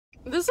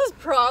This is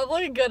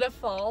probably gonna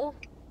fall.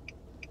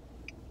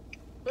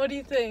 What do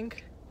you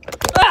think?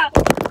 Ah!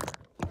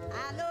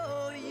 I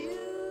know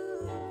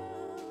you.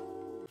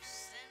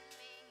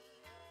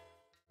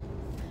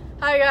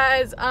 Hi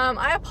guys,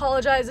 I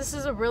apologize. This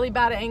is a really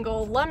bad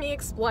angle. Let me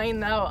explain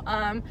though.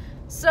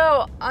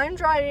 So I'm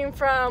driving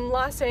from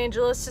Los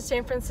Angeles to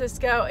San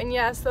Francisco, and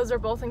yes, those are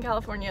both in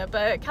California,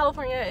 but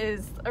California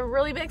is a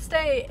really big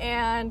state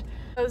and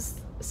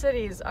those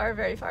cities are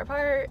very far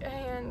apart,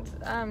 and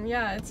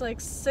yeah, it's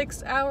like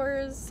 6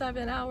 hours,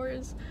 7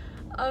 hours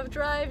of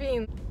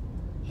driving.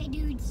 Hey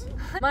dudes.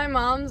 My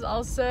mom's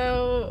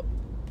also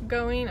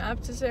going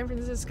up to San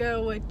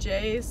Francisco with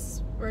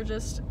Jace. We're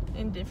just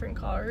in different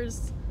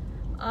cars,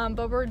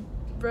 but we're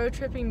road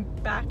tripping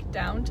back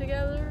down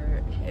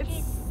together.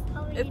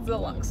 It's a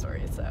long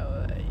story,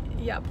 so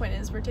yeah, point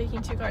is we're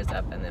taking 2 cars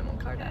up and then 1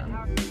 car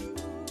down.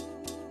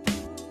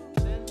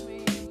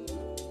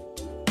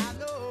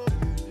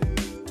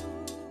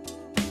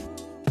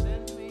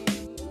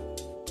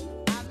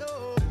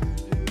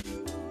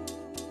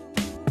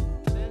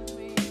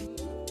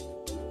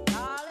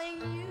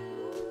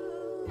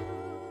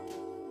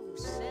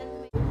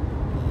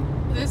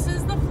 This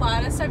is the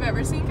flattest I've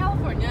ever seen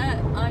California.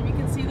 You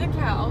can see the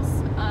cows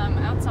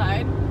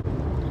outside.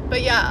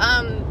 But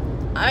yeah,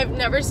 I've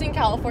never seen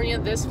California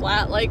this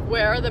flat. Like,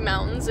 where are the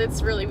mountains?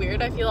 It's really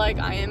weird. I feel like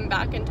I am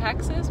back in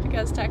Texas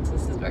because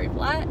Texas is very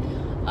flat.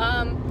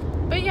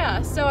 But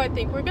yeah, so I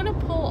think we're gonna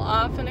pull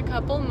off in a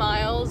couple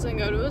miles and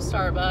go to a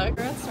Starbucks.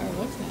 We're at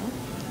Starbucks now.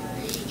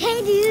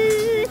 Hey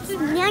dudes.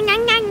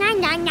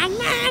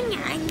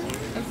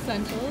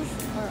 Essentials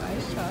or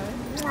iced chai.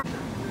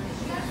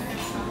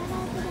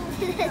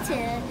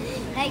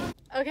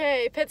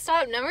 Okay, pit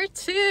stop number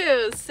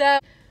 2. So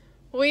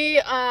we,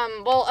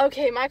 well,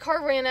 okay, my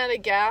car ran out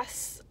of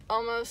gas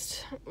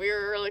almost. We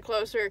were really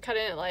close. We were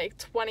cutting it like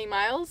 20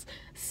 miles.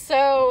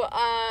 So,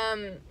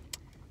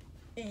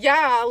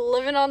 yeah,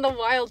 living on the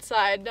wild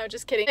side. No,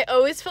 just kidding. I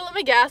always fill up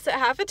my gas at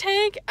half a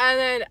tank, and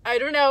then, I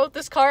don't know,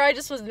 this car, I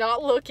just was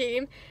not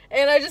looking,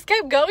 and I just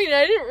kept going, and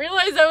I didn't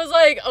realize I was,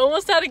 like,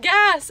 almost out of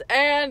gas,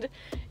 and,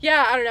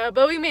 yeah, I don't know,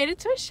 but we made it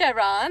to a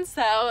Chevron,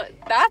 so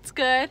that's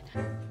good.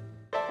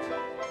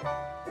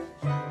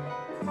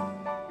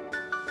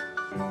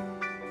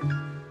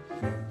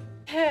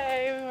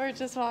 Hey, we're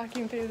just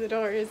walking through the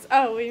doors.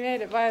 Oh, we made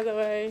it, by the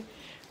way.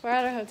 We're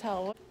at a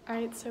hotel.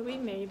 Alright, so we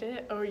made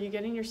it. Oh, are you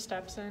getting your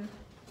steps in?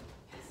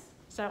 Yes.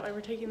 Is that why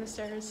we're taking the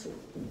stairs?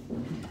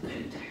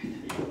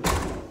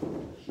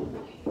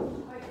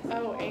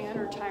 Oh, and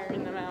we're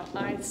tiring them out.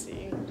 I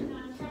see.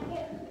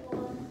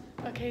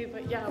 Okay,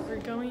 but yeah, we're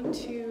going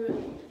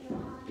to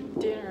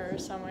dinner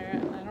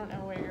somewhere. I don't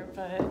know where,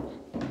 but...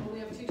 We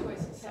have 2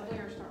 choices, Subway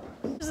or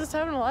Starbucks. There's a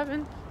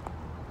 7-Eleven.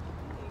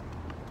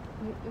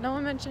 No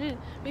one mentioned it.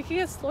 We could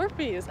get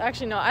Slurpees.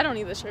 Actually, no, I don't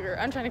need the sugar.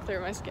 I'm trying to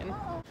clear my skin.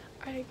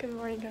 Alright, good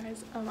morning,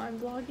 guys. I'm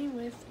vlogging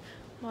with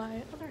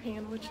my other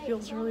hand, which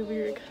feels really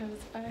weird because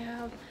I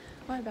have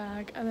my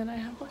bag and then I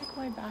have like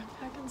my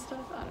backpack and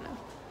stuff. I don't know.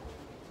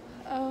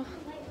 Oh,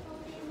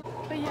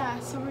 but yeah,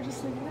 so we're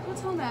just leaving the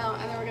hotel now,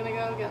 and then we're gonna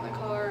go get in the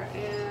car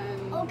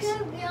and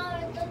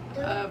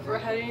we're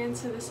heading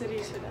into the city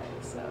today.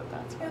 So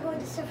that's We're going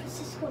to San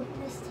Francisco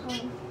this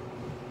time.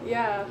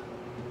 Yeah.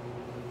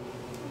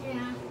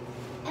 Yeah.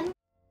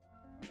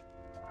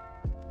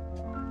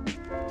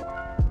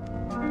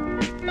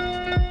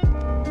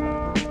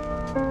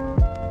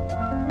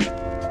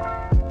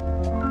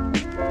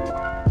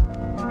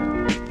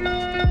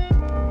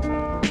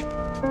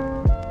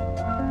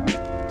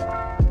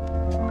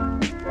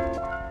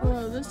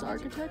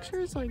 Architecture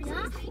is like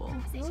really cool.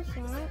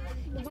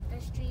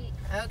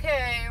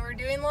 Okay, we're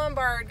doing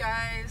Lombard,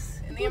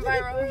 guys. In the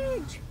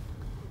environment.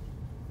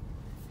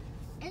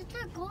 Is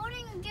the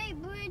Golden Gate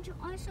Bridge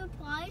on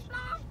Surprise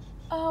now?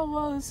 Oh,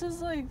 well, this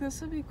is like, this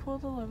would be cool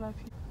to live up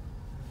here.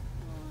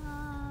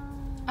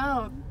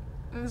 Oh,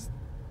 it was,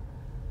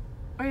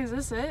 wait, is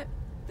this it?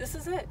 This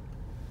is it.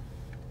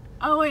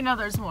 Oh, wait, no,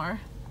 there's more.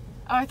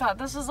 Oh, I thought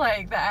this was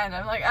like the end.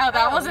 I'm like, oh,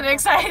 that wasn't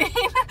exciting.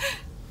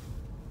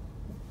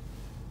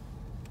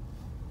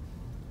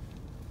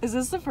 Is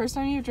this the first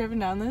time you've driven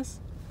down this?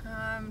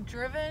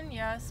 Driven,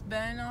 yes.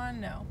 Been on,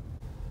 no.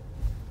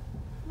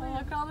 Oh,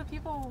 look at all the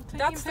people taking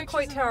That's the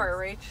Coit Tower,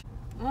 Rach.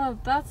 Well,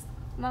 that's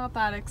not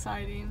that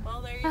exciting.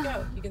 Well, there you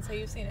go. You can say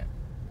you've seen it.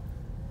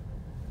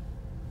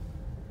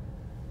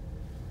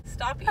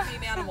 Stop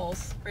eating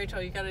animals.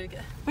 Rachel, you gotta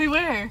get... Wait,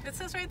 where? It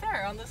says right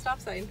there on the stop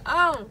sign.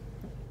 Oh!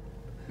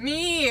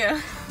 Me!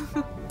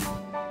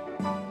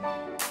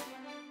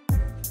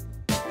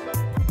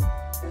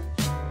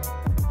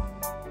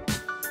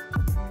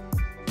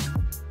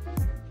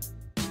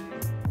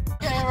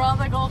 We're on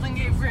the Golden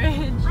Gate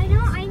Bridge. I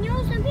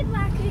know some people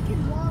actually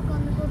can walk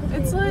on the Golden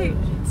Gate It's like,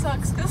 it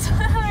sucks because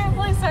I have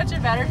like such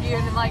a better view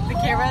and like the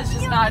camera is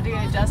just not doing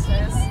it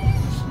justice.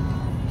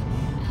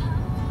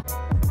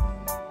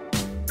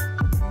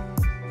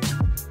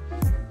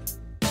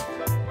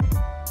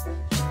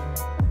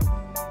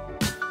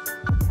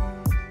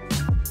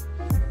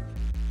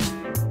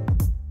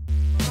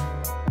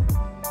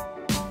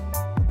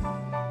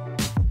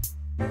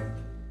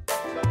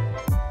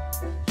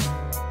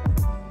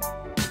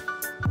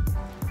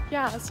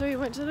 yeah, so we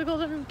went to the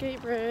Golden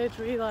Gate Bridge.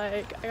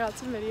 I got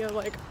some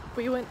video,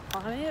 we went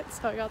on it,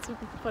 so I got some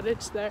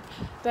footage there.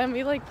 Then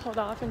we pulled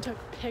off and took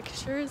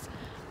pictures,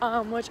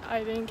 which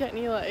I didn't get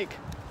any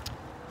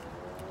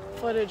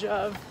footage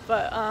of,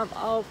 but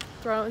I'll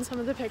throw in some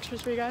of the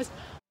pictures for you guys.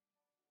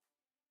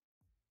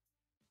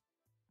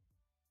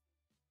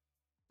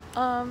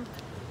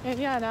 And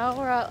yeah, now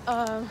we're at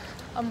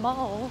a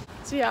mall.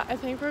 So yeah, I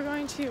think we're not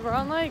in San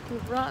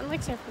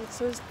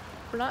Francisco.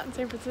 We're not in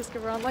San Francisco.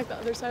 We're on the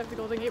other side of the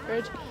Golden Gate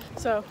Bridge.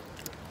 So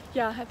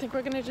yeah, I think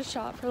we're gonna just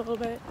shop for a little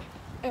bit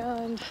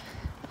and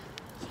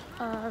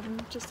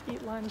just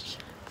eat lunch.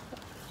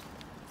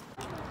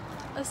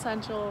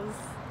 Essentials.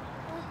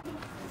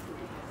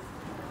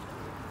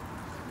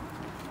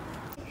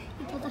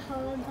 You pulled the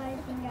whole entire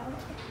thing out.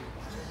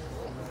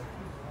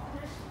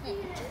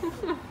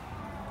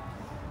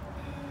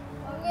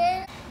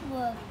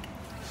 Look.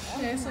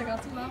 Okay, so I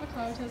got some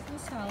avocado toast and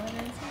salad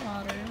and some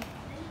water.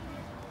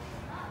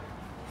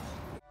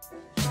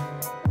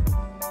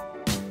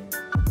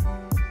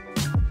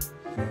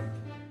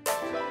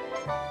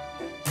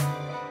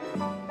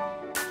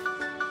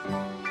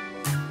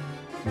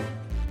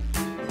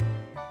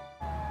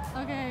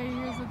 Okay,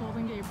 here's the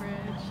Golden Gate Bridge.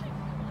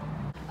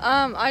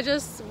 I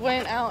just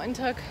went out and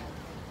took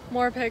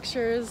more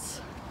pictures.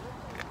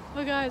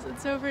 Oh guys,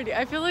 it's so pretty.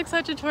 I feel like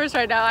such a tourist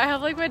right now. I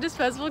have my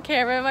disposable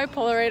camera and my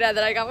Polaroid, and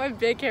then I got my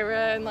big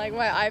camera and my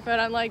iPhone.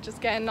 I'm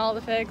just getting all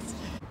the pics.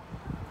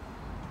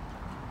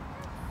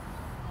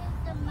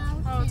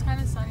 Oh, it's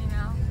kind of sunny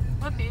now.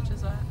 What beach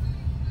is that?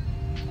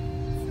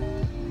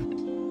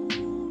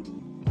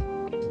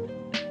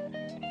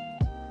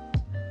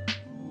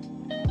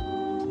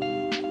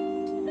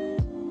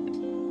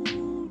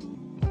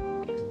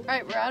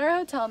 Alright, we're at our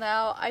hotel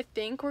now. I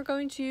think we're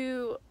going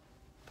to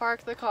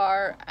park the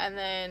car, and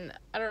then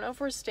I don't know if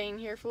we're staying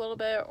here for a little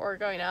bit or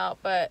going out,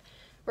 but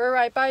we're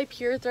right by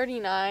Pier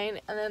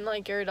 39 and then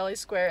Ghirardelli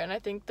Square, and I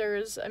think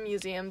there's a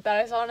museum that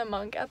I saw in a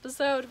Monk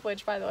episode,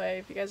 which, by the way,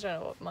 if you guys don't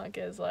know what Monk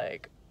is, I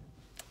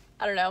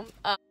don't know.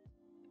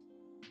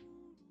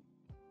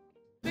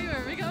 Wait,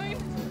 where are we going?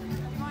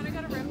 You want to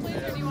go to Ripley's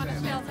or do you want to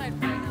stay outside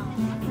for right now?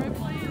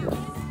 Ripley's.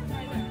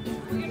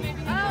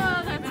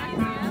 Oh, that's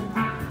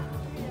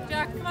easy.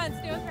 Jack, come on,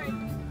 stay with her.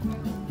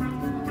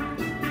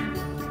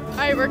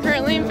 Alright, we're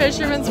currently in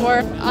Fisherman's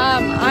Wharf.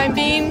 I'm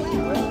being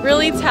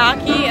really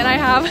tacky and I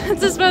have a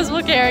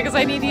disposable camera because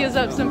I need to use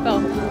up some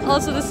film.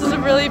 Also, this is a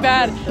really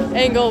bad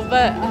angle,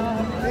 but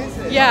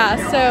yeah,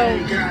 so...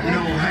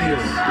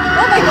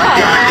 Oh my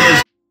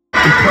god!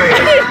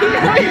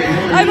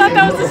 I thought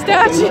that was a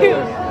statue!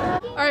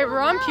 Alright, we're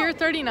on Pier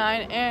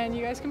 39 and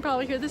you guys can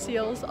probably hear the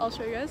seals. I'll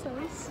show you guys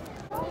those.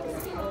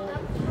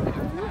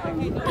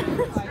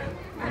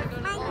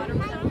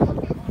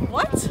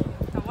 What?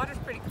 The water's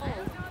pretty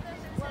cold.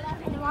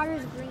 The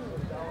water's green.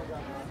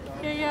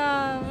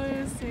 Yeah, look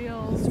at the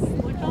seals.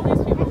 Look at all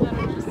these people that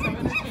are just so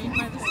entertained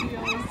by the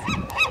seals.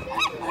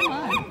 Come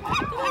on.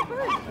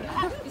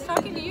 He's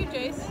talking to you,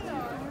 Jace.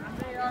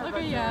 Look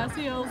at, yeah,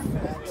 seals.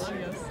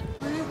 Yes.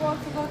 We walk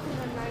to go to the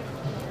night.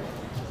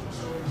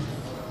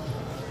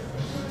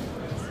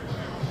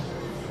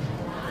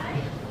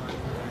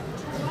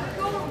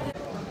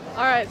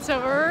 Alright, so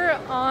we're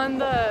on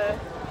the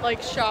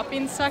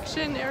shopping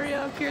section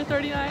area of Pier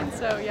 39,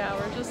 so yeah,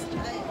 we're just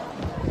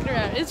looking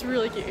around. It's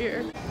really cute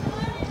here.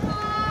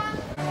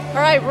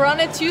 Alright, we're on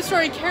a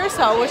two-story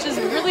carousel, which is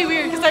really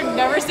weird because I've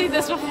never seen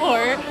this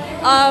before.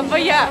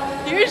 But yeah,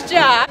 here's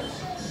Jack.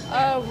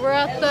 We're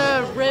at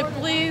the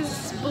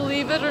Ripley's,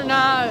 believe it or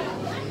not,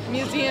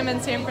 museum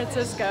in San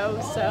Francisco.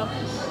 So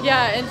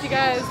yeah, and if you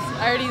guys,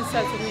 I already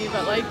said something,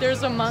 but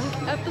there's a Monk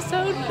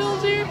episode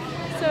filmed here.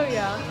 So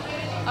yeah.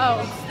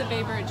 Oh, It's the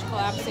Bay Bridge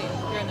collapsing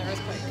during the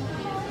earthquake.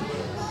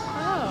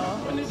 oh.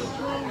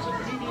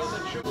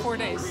 4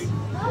 days.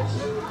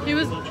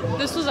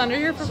 This was under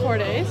here for 4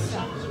 days?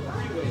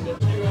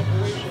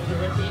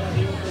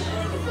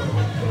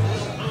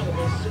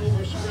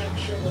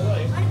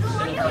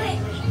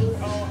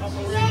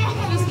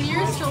 This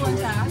mirror's still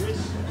intact.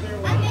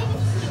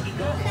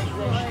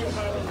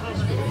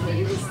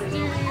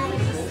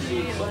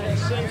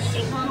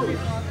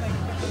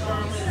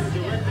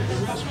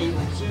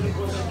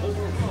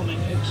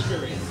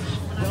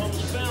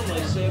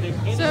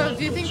 So,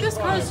 do you think this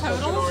car is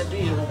totaled?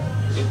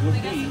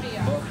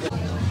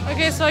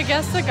 Okay, so I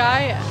guess the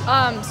guy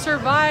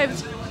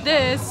survived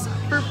this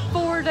for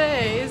 4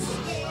 days,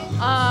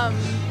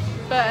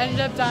 but ended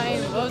up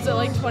dying, what was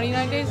it,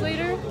 29 days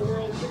later?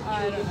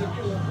 I don't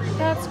know.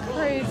 That's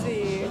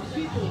crazy.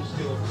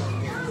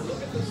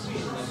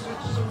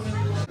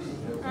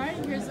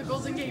 Alright, here's the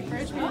Golden Gate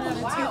Bridge made out of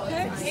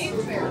toothpicks.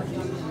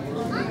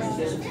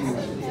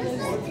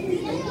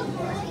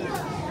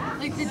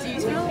 The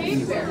detail.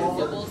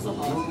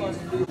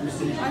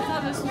 I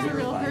thought this was a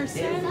real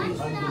person.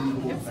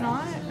 It's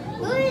not.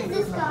 Who is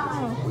this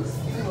guy?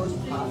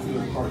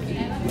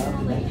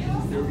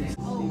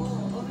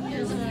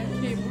 Here's a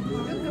cape.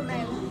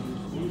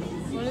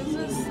 What is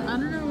this? I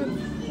don't know what.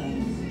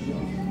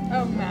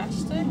 Oh,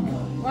 matchstick?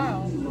 Wow.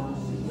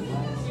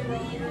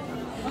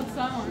 What's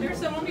someone. There's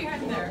someone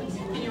behind there.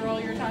 Can you roll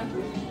your tongue?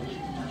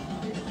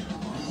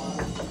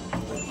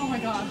 Oh my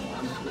god.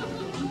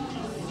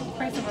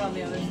 Try someone on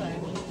the other side.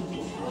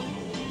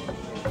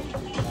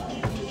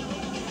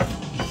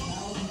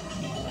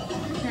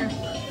 Here.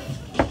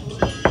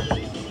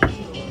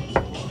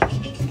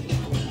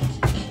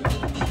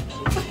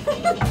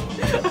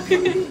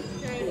 Okay,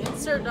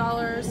 insert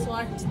dollar,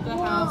 select the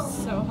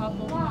house, so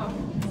Hufflepuff.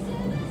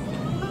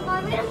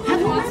 Wondered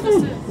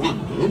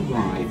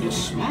why the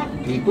smart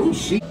people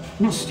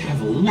must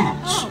have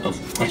lots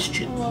of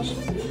questions.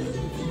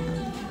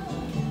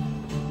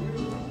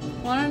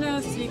 Want to know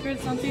a secret?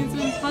 Something's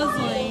been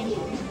puzzling.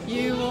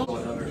 You will.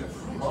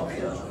 Oh.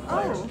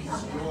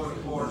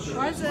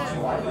 Why is it? Oh.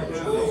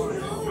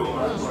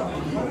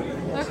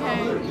 Okay.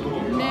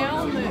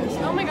 Nail moose.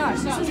 Oh my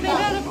gosh, this is made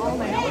out of all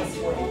nails.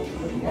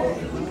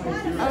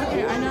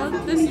 Okay, I know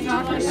that this is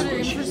not going to put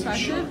it in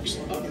perspective,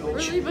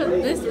 really, but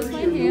this is my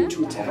hand,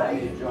 and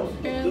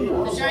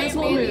this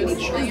whole moose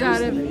is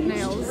out of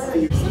nails.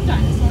 Some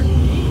dinosaur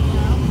meat, you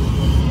know.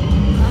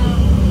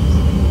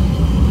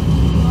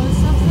 Well, this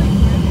stuff's like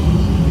really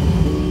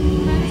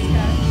kind of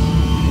sketch.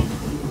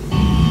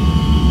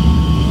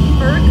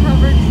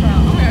 Fur-covered trout.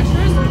 Oh my gosh,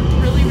 there's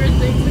really weird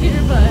things in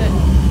here, but.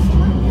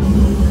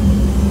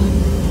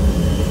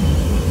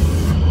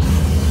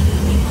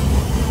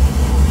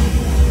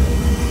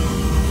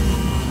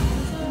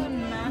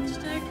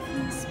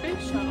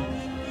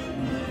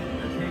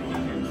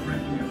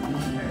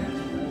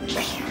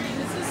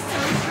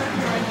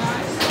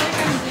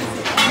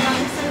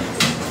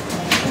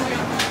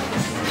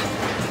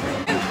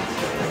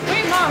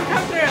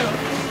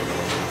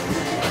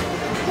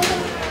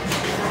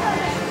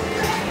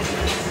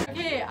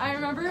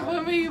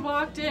 When we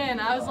walked in,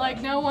 I was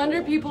like, no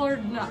wonder people are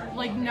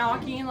like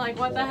knocking, like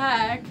what the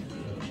heck?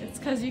 It's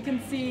because you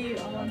can see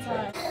on one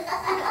side.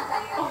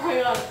 Oh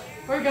my god,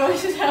 we're going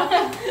down.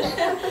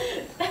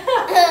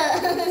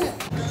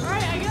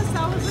 Alright, I guess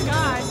that was the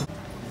guy.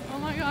 Oh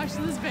my gosh,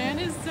 this van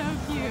is so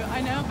cute.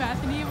 I know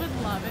Bethany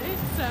would love it,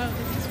 so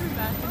this is for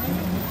Bethany.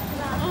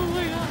 Oh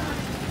my god.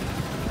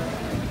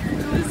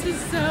 This is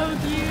so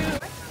cute.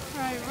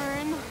 Alright, we're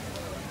in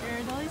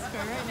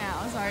right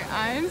now. Sorry,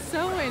 I'm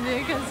so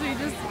winded because we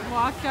just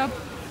walked up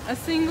a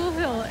single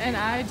hill and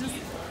I just,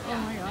 oh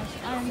my gosh,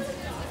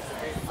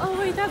 oh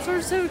wait, that's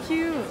so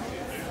cute.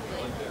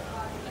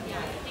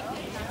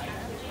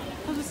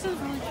 Oh, this is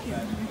really cute.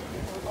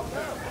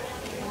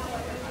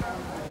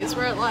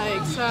 We're at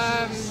like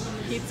some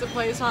pizza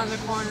place on the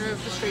corner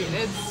of the street.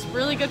 It's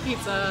really good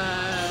pizza.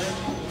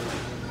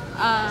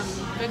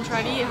 Been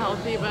trying to eat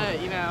healthy,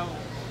 but you know,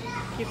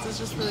 pizza's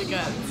just really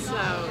good.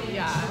 So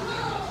yeah.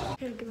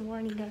 Okay, good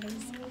morning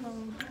guys.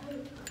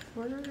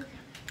 We're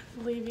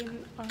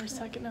leaving our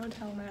second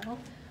hotel now.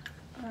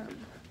 I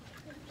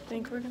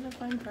think we're gonna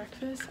find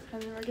breakfast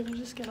and then we're gonna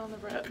just get on the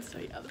road. So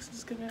yeah, this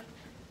is gonna,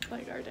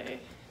 like our day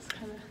is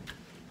kinda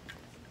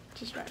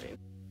just driving.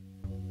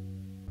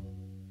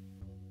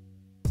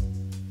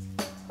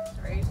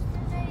 Right?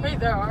 Wait,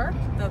 there are?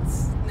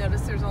 Notice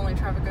there's only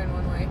traffic going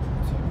one way.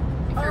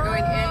 If you're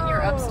going in, you're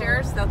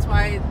upstairs. That's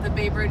why the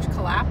Bay Bridge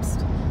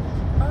collapsed.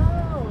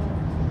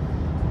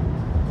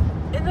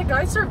 And the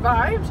guy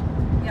survived?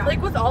 Yeah.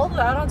 Like with all of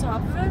that on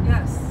top of it?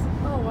 Yes.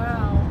 Oh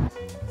wow.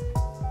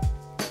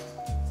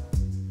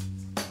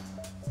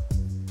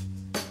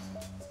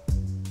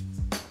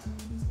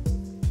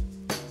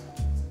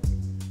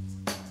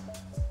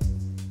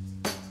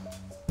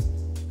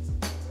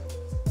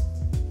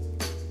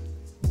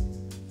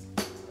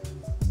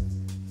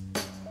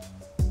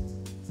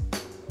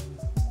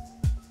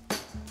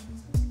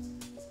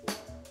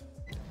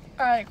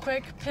 Alright,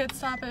 quick pit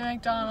stop at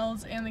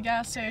McDonald's and the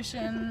gas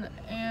station,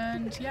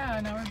 and yeah,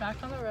 now we're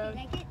back on the road.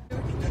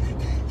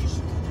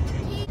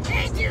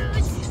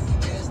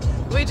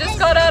 We just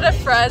got out of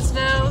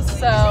Fresno,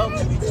 so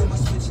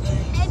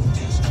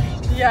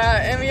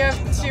yeah, and we have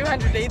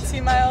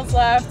 218 miles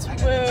left.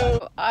 Woo!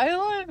 I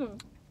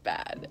look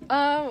bad.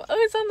 Oh,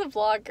 it's on the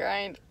vlog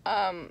grind.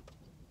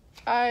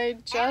 I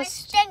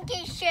just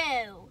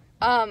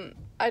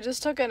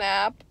took a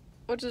nap,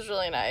 which is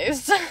really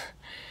nice.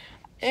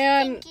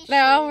 And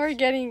now we're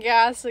getting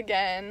gas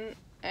again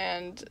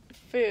and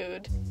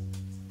food.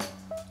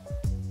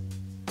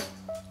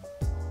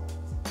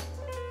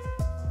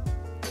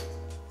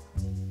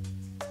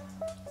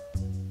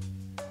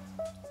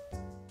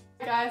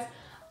 Guys,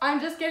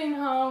 I'm just getting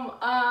home.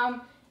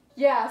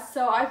 Yeah,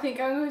 so I think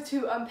I'm going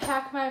to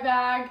unpack my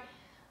bag,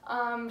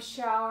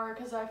 shower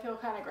because I feel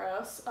kind of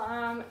gross.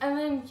 And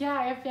then yeah,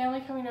 I have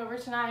family coming over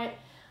tonight.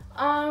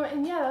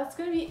 And yeah, that's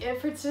gonna be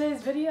it for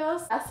today's video.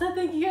 So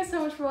thank you guys so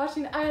much for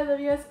watching. I love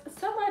you guys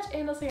so much,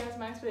 and I'll see you guys in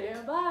my next video.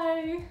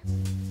 Bye!